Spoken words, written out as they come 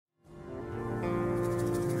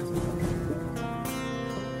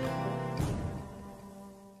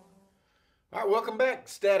All right, welcome back,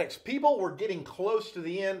 Statics people. We're getting close to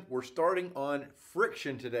the end. We're starting on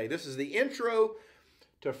friction today. This is the intro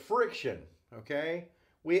to friction, okay?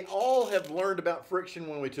 We all have learned about friction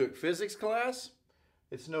when we took physics class.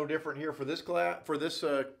 It's no different here for this class, for this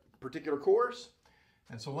particular course.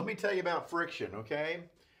 And so let me tell you about friction, okay?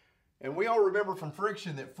 And we all remember from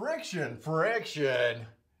friction that friction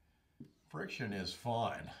is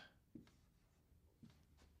fun.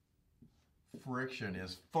 Friction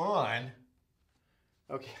is fun.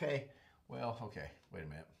 Okay, well, okay, wait a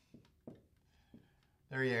minute.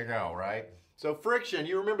 There you go, right? So friction,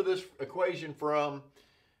 you remember this equation from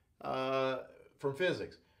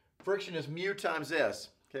physics. Friction is mu times S,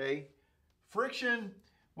 okay? Friction,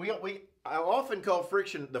 I often call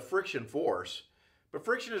friction the friction force, but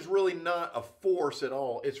friction is really not a force at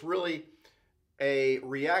all. It's really a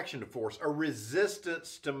reaction to force, a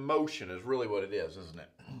resistance to motion is really what it is, isn't it?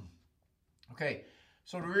 Okay,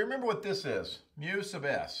 so do we remember what this is? Mu sub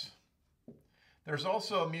S. There's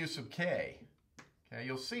also a mu sub K. Okay,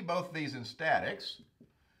 you'll see both of these in statics.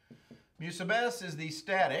 Mu sub S is the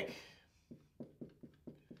static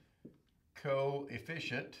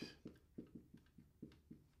coefficient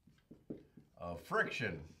of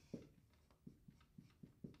friction.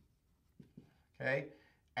 Okay,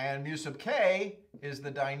 and mu sub K is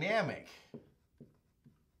the dynamic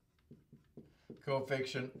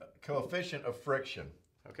coefficient of friction,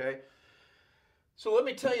 okay? So let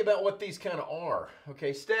me tell you about what these kind of are,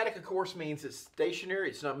 okay? Static, of course, means it's stationary,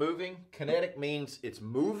 it's not moving. Kinetic means it's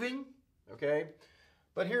moving, okay?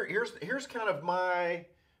 But here's kind of my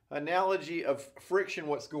analogy of friction,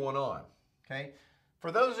 what's going on, okay?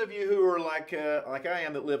 For those of you who are like I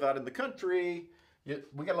am that live out in the country,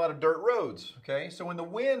 we got a lot of dirt roads, okay? So when the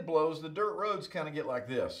wind blows, the dirt roads kind of get like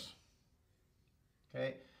this,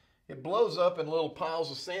 okay? It blows up in little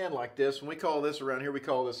piles of sand like this, and we call this around here, we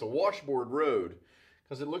call this a washboard road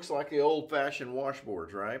because it looks like the old-fashioned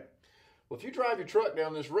washboards, right? Well, if you drive your truck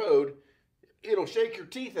down this road, it'll shake your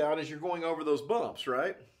teeth out as you're going over those bumps,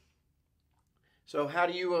 right? So how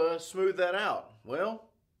do you smooth that out? Well,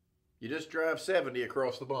 you just drive 70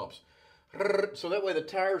 across the bumps. So that way the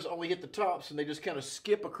tires only hit the tops and they just kind of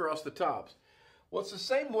skip across the tops. Well, it's the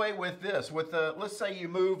same way with this. Let's say you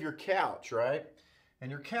move your couch, right? And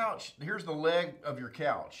your couch, here's the leg of your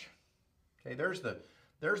couch. Okay, there's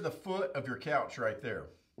the foot of your couch right there.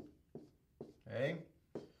 Okay?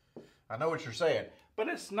 I know what you're saying, but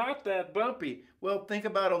it's not that bumpy. Well, think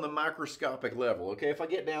about it on the microscopic level, okay? If I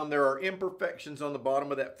get down, there are imperfections on the bottom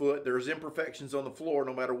of that foot. There's imperfections on the floor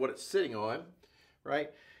no matter what it's sitting on, right?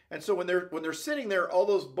 And so when they're sitting there, all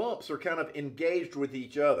those bumps are kind of engaged with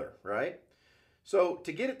each other, right? So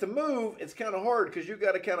to get it to move, it's kind of hard because you've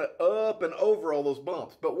got to kind of up and over all those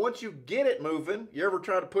bumps. But once you get it moving, you ever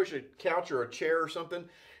try to push a couch or a chair or something,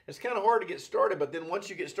 it's kind of hard to get started. But then once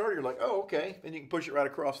you get started, you're like, oh, okay. Then you can push it right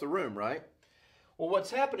across the room, right? Well, what's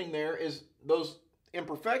happening there is those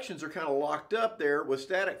imperfections are kind of locked up there with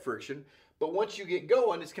static friction. But once you get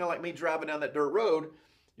going, it's kind of like me driving down that dirt road.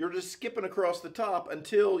 You're just skipping across the top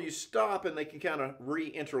until you stop and they can kind of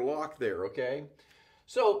re-interlock there, okay?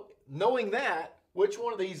 So knowing that, which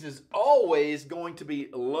one of these is always going to be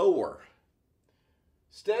lower?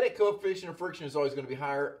 Static coefficient of friction is always going to be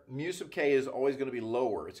higher. Mu sub K is always going to be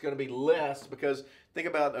lower. It's going to be less because think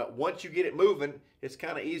about once you get it moving, it's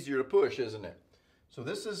kind of easier to push, isn't it? So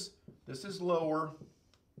this is lower.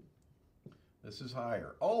 This is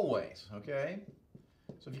higher. Always, okay?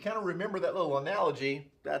 So if you kind of remember that little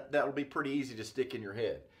analogy, that'll be pretty easy to stick in your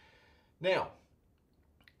head. Now,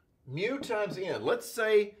 mu times N. Let's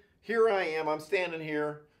say here I am, I'm standing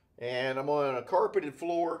here, and I'm on a carpeted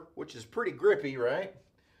floor, which is pretty grippy, right?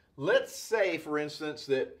 Let's say, for instance,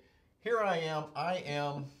 that here I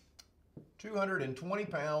am 220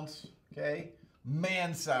 pounds, okay,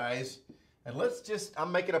 man size, and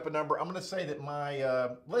I'm making up a number, I'm going to say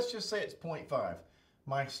that let's just say it's 0.5.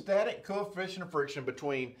 My static coefficient of friction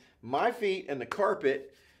between my feet and the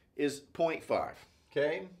carpet is 0.5,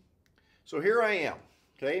 okay? So here I am,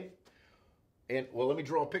 okay? And, well, let me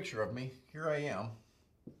draw a picture of me. Here I am,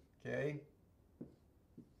 okay?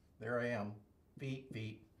 There I am,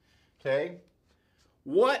 feet, okay?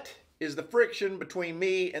 What is the friction between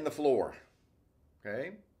me and the floor,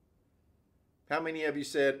 okay? How many of you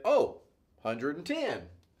said, oh, 110,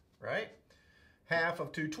 right? Half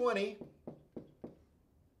of 220,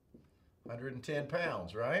 110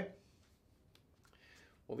 pounds, right?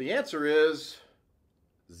 Well, the answer is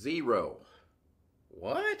 0.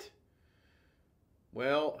 What?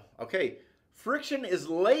 Well, okay, friction is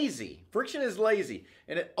lazy. Friction is lazy,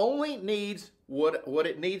 and it only needs what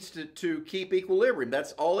it needs to keep equilibrium.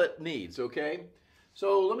 That's all it needs, okay?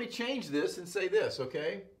 So let me change this and say this,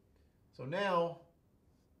 okay? So now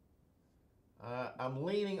I'm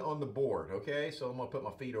leaning on the board, okay? So I'm gonna put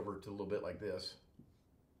my feet over to a little bit like this,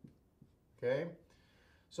 okay?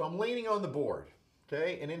 So I'm leaning on the board,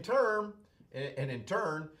 okay? And in turn,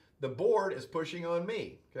 the board is pushing on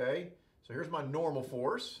me, okay? So here's my normal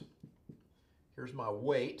force. Here's my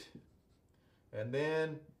weight. And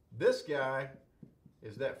then this guy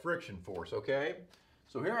is that friction force, okay?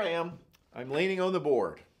 So here I am, I'm leaning on the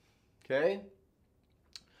board, okay?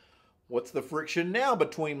 What's the friction now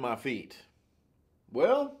between my feet?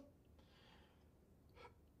 Well,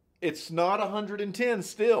 it's not 110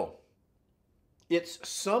 still. It's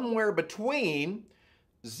somewhere between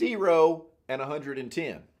 0 and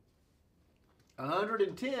 110.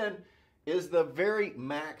 110 is the very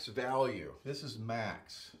max value. This is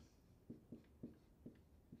max.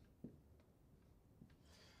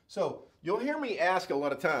 So you'll hear me ask a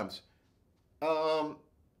lot of times,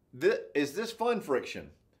 is this fun friction?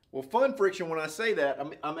 Well, fun friction, when I say that,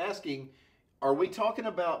 I'm asking, are we talking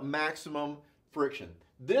about maximum friction?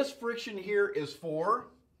 This friction here is for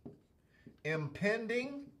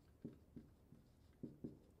impending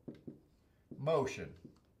motion.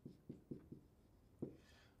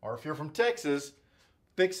 Or if you're from Texas,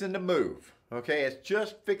 fixing to move. Okay, it's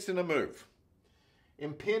just fixing to move.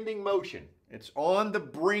 Impending motion. It's on the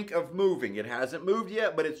brink of moving. It hasn't moved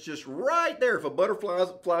yet, but it's just right there. If a butterfly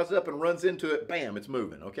flies up and runs into it, bam, it's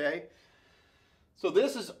moving, okay? So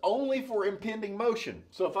this is only for impending motion.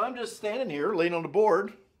 So if I'm just standing here, leaning on the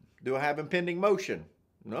board, do I have impending motion?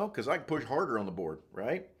 No, because I can push harder on the board,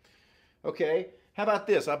 right? Okay, how about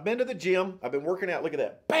this? I've been to the gym. I've been working out. Look at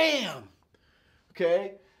that. Bam!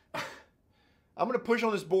 Okay? I'm going to push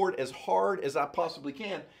on this board as hard as I possibly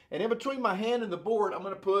can. And in between my hand and the board, I'm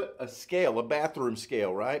going to put a scale, a bathroom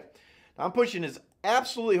scale, right? I'm pushing this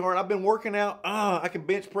absolutely hard. I've been working out. I can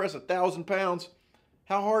bench press 1,000 pounds.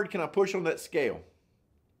 How hard can I push on that scale?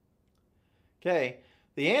 Okay,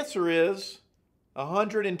 the answer is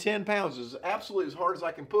 110 pounds is absolutely as hard as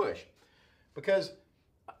I can push, because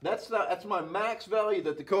that's my max value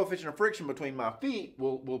that the coefficient of friction between my feet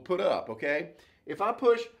will put up, okay? If I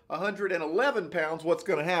push 111 pounds, what's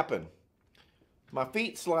going to happen? My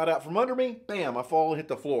feet slide out from under me, bam, I fall and hit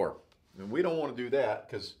the floor. And we don't want to do that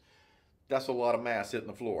because that's a lot of mass hitting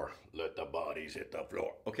the floor. Let the bodies hit the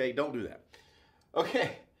floor. Okay, don't do that.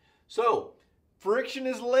 Okay, so friction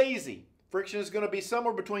is lazy. Friction is going to be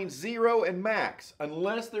somewhere between 0 and max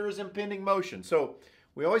unless there is impending motion. So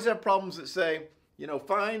we always have problems that say, you know,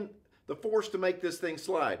 find the force to make this thing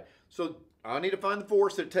slide. So I need to find the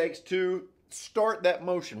force that it takes to start that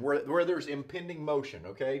motion where there's impending motion,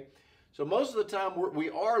 okay? So most of the time we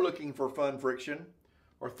are looking for fun friction,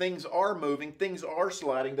 or things are moving, things are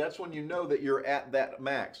sliding. That's when you know that you're at that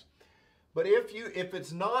max. But if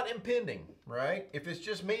it's not impending, right? If it's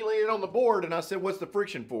just me leaning on the board and I said, what's the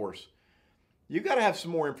friction force? You got to have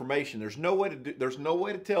some more information. There's no way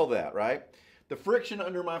to tell that, right? The friction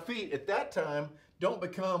under my feet at that time don't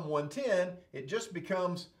become 110. It just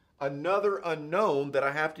becomes another unknown that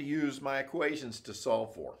I have to use my equations to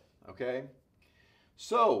solve for, okay?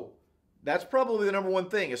 So that's probably the number one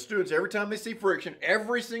thing. As students, every time they see friction,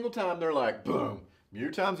 every single time they're like, boom,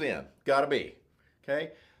 mu times n, gotta be,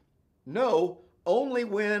 okay? No, only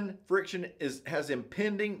when friction has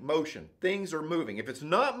impending motion. Things are moving. If it's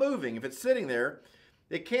not moving, if it's sitting there,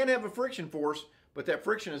 it can have a friction force, but that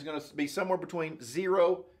friction is going to be somewhere between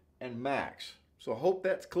 0 and max. So I hope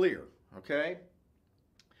that's clear, okay?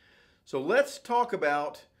 So let's talk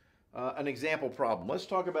about an example problem. Let's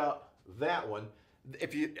talk about that one.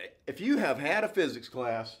 If you have had a physics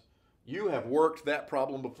class, you have worked that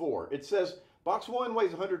problem before. It says box 1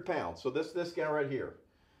 weighs 100 pounds. So this guy right here.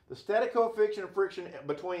 The static coefficient of friction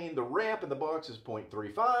between the ramp and the box is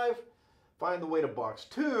 0.35. Find the weight of box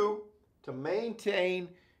 2 to maintain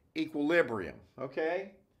equilibrium.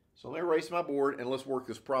 Okay? So let me erase my board and let's work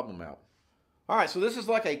this problem out. All right, so this is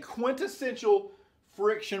like a quintessential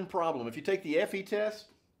friction problem. If you take the FE test,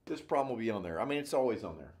 this problem will be on there. I mean, it's always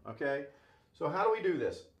on there. Okay? So how do we do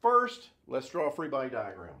this? First, let's draw a free body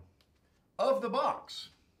diagram of the box.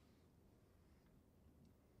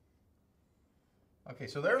 Okay,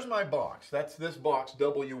 so there's my box. That's this box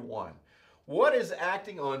W1. What is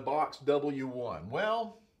acting on box W1?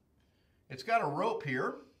 Well, it's got a rope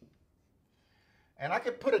here, and I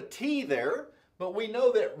could put a T there, but we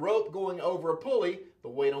know that rope going over a pulley, the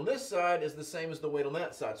weight on this side is the same as the weight on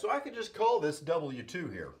that side. So I could just call this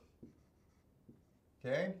W2 here.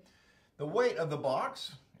 Okay, the weight of the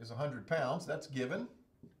box is 100 pounds. That's given.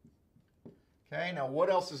 Okay, now what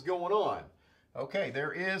else is going on? Okay,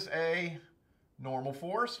 there is a normal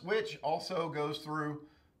force, which also goes through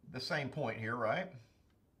the same point here, right?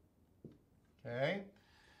 Okay.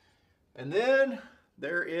 And then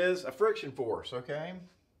there is a friction force, okay?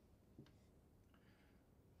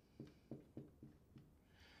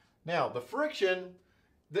 Now, the friction,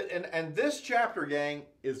 and this chapter, gang,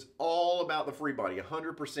 is all about the free body,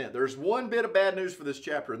 100%. There's one bit of bad news for this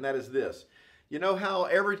chapter, and that is this. You know how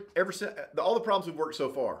all the problems we've worked so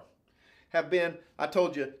far have been, I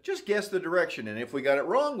told you, just guess the direction, and if we got it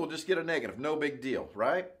wrong, we'll just get a negative. No big deal,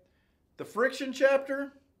 right? The friction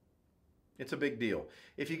chapter, it's a big deal.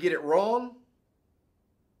 If you get it wrong,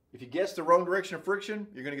 if you guess the wrong direction of friction,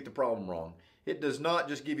 you're going to get the problem wrong. It does not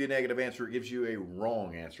just give you a negative answer, it gives you a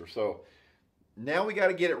wrong answer. So now we got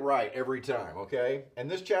to get it right every time, okay? And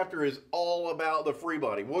this chapter is all about the free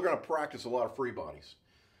body. We're going to practice a lot of free bodies.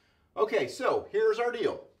 Okay, so here's our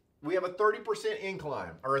deal. We have a 30%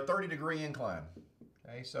 incline, or a 30-degree incline.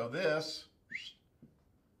 Okay, so this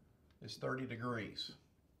is 30 degrees.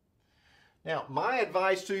 Now, my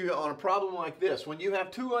advice to you on a problem like this, when you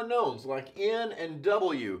have two unknowns like N and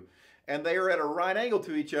W, and they are at a right angle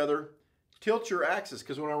to each other, tilt your axis,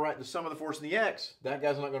 because when I write the sum of the force in the X, that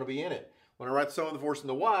guy's not going to be in it. When I write the sum of the force in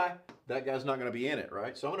the Y, that guy's not going to be in it,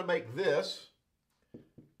 right? So I'm going to make this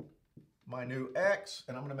my new X,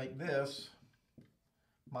 and I'm going to make this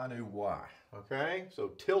my new Y, okay? So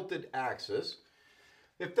tilted axis.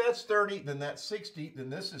 If that's 30, then that's 60, then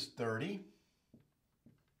this is 30,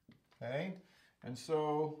 okay? And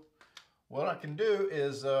so what I can do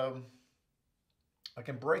is I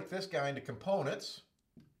can break this guy into components,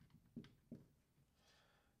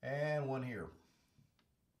 and one here.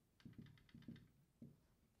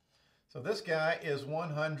 So this guy is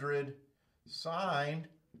 100 sine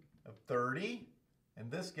of 30, and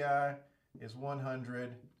this guy is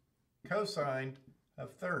 100 cosine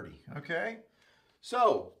of 30, okay?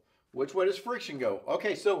 So, which way does friction go?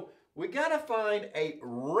 Okay, so we gotta find a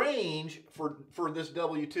range for this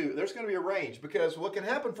W2. There's gonna be a range, because what can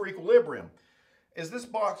happen for equilibrium is this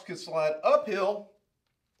box could slide uphill,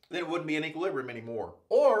 then it wouldn't be in equilibrium anymore.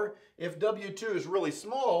 Or if W2 is really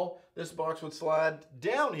small, this box would slide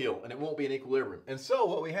downhill and it won't be in equilibrium. And so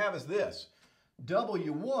what we have is this.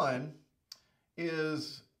 W1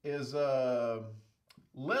 is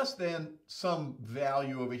less than some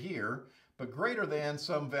value over here, but greater than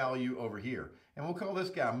some value over here. And we'll call this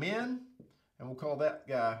guy min, and we'll call that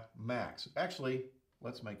guy max. Actually,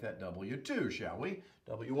 let's make that W2, shall we?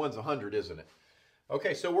 W1's 100, isn't it?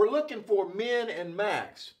 Okay, so we're looking for min and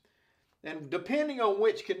max. And depending on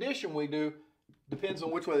which condition we do, depends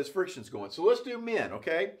on which way this friction's going. So let's do min,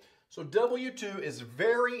 okay? So W2 is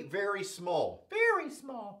very, very small. Very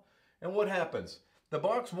small. And what happens? The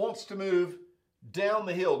box wants to move down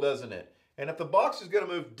the hill, doesn't it? And if the box is going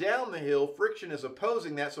to move down the hill, friction is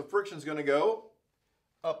opposing that, so friction's going to go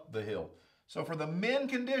up the hill. So for the min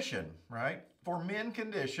condition, right? For min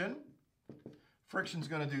condition, friction's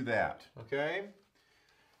going to do that, okay?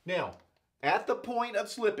 Now, at the point of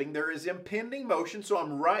slipping, there is impending motion, so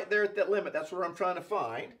I'm right there at that limit. That's where I'm trying to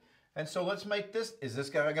find. And so let's make this, is this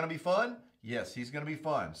guy going to be fun? Yes, he's going to be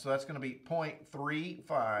fun. So that's going to be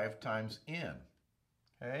 0.35 times n.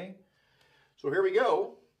 Okay? So here we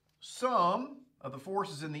go. Sum of the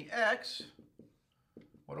forces in the x.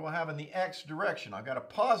 What do I have in the x direction? I've got a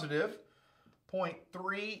positive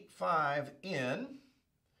 0.35 n.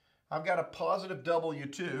 I've got a positive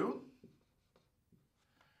W2.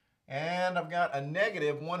 And I've got a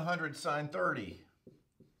negative 100 sine 30.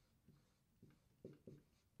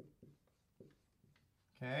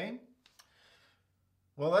 Okay.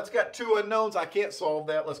 Well, that's got two unknowns. I can't solve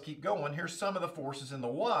that. Let's keep going. Here's some of the forces in the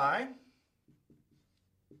y.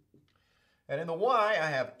 And in the y, I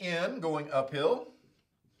have n going uphill.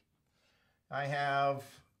 I have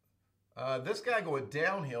this guy going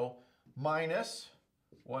downhill, minus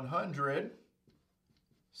 100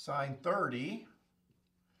 sine 30.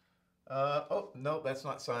 Oh, no, that's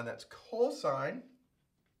not sine, that's cosine.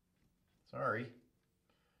 Sorry,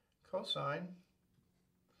 cosine.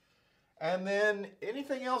 And then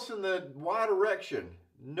anything else in the y direction?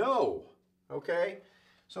 No, okay?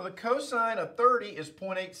 So the cosine of 30 is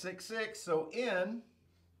 0.866, so n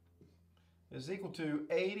is equal to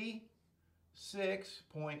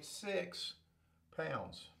 86.6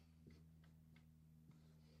 pounds.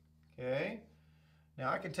 Okay,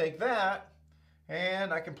 now I can take that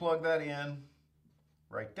and I can plug that in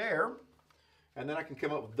right there, and then I can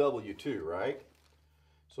come up with W2, right?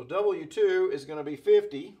 So W2 is going to be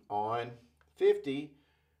 50 on 50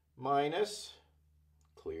 minus,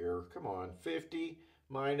 clear, come on, 50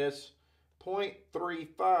 minus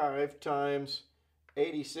 0.35 times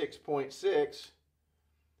 86.6.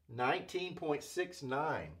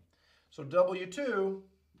 19.69. So W2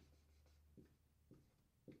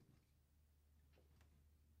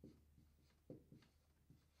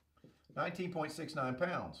 19.69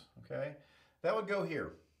 pounds, okay? That would go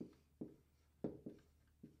here.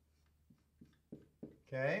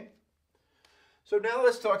 Okay? So now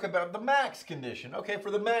let's talk about the max condition. Okay,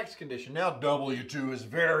 for the max condition, now W2 is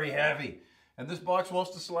very heavy, and this box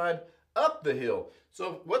wants to slide up the hill.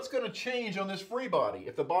 So what's going to change on this free body?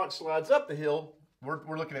 If the box slides up the hill,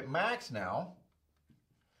 we're looking at max now.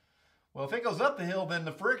 Well, if it goes up the hill, then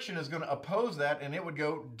the friction is going to oppose that, and it would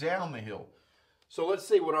go down the hill. So let's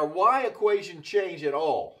see, would our y equation change at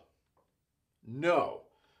all? No.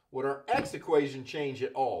 Would our x equation change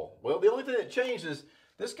at all? Well, the only thing that changed is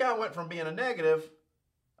this guy went from being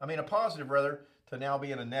a positive rather, to now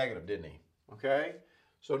being a negative, didn't he? Okay?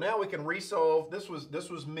 So now we can resolve, this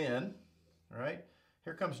was min, all right?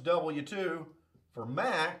 Here comes W2 for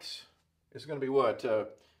max. It's going to be what?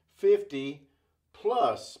 50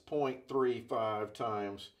 plus 0.35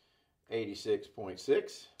 times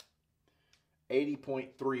 86.6.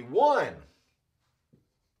 80.31.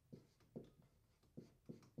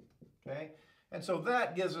 Okay, and so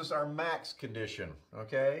that gives us our max condition,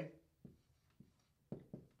 okay?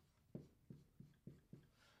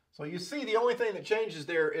 So you see the only thing that changes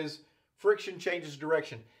there is friction changes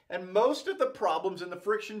direction. And most of the problems in the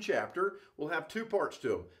friction chapter will have two parts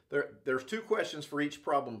to them. There's two questions for each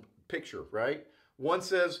problem picture, right? One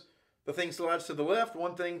says the thing slides to the left,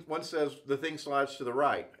 one says the thing slides to the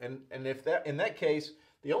right. And if that, in that case,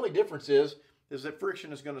 the only difference is that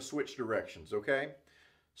friction is going to switch directions, okay?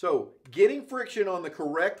 So getting friction on the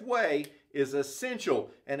correct way is essential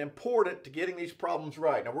and important to getting these problems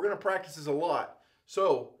right. Now we're going to practice this a lot.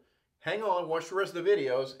 So hang on, watch the rest of the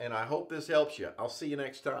videos, and I hope this helps you. I'll see you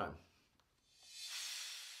next time.